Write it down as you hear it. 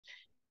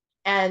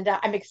And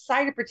I'm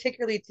excited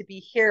particularly to be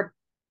here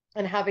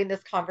and having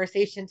this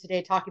conversation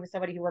today, talking with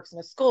somebody who works in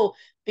a school,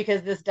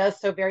 because this does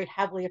so very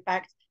heavily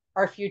affect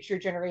our future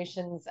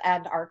generations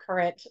and our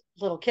current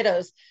little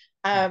kiddos.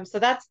 So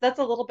that's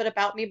a little bit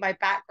about me. My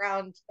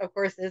background, of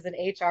course, is in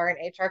HR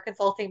and HR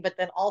consulting, but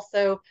then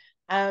also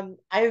I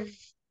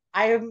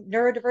am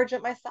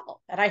neurodivergent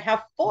myself, and I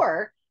have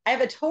four. I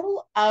have a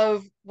total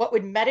of what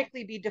would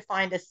medically be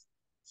defined as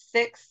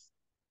 6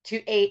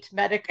 to 8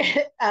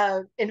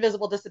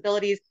 invisible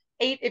disabilities.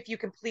 8 if you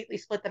completely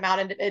split them out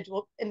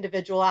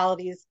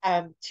individualities.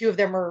 Two of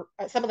them are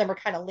some of them are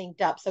kind of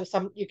linked up, so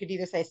some you could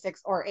either say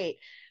 6 or 8,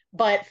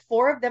 but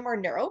four of them are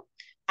neuro.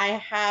 I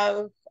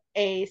have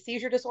a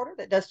seizure disorder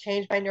that does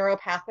change my neural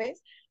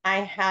pathways. I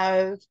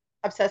have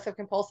obsessive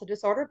compulsive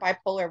disorder,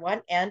 bipolar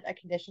 1, and a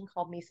condition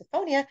called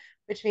misophonia,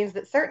 which means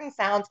that certain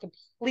sounds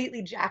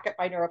completely jack up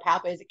my neural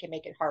pathways. It can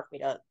make it hard for me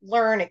to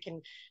learn. It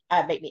can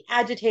make me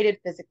agitated,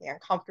 physically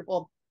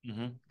uncomfortable.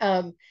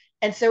 Mm-hmm.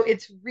 And so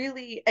it's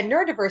really, and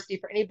neurodiversity,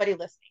 for anybody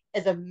listening,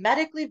 is a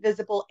medically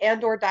visible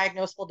and or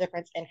diagnosable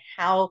difference in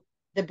how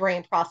the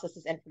brain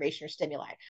processes information or stimuli.